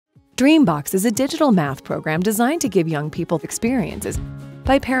DreamBox is a digital math program designed to give young people experiences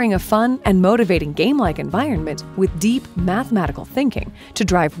by pairing a fun and motivating game-like environment with deep mathematical thinking to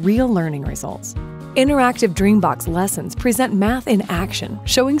drive real learning results. Interactive DreamBox lessons present math in action,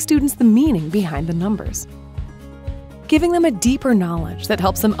 showing students the meaning behind the numbers, giving them a deeper knowledge that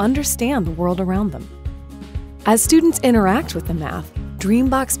helps them understand the world around them. As students interact with the math,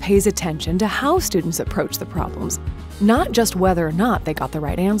 DreamBox pays attention to how students approach the problems, not just whether or not they got the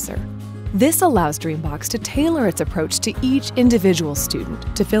right answer. This allows DreamBox to tailor its approach to each individual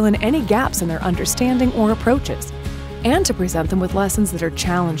student to fill in any gaps in their understanding or approaches, and to present them with lessons that are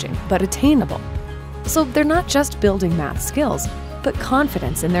challenging but attainable. So they're not just building math skills, but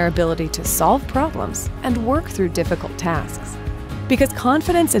confidence in their ability to solve problems and work through difficult tasks. Because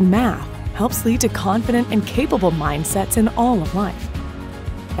confidence in math helps lead to confident and capable mindsets in all of life.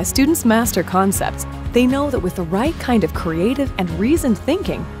 As students master concepts, they know that with the right kind of creative and reasoned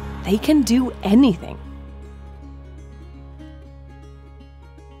thinking, they can do anything.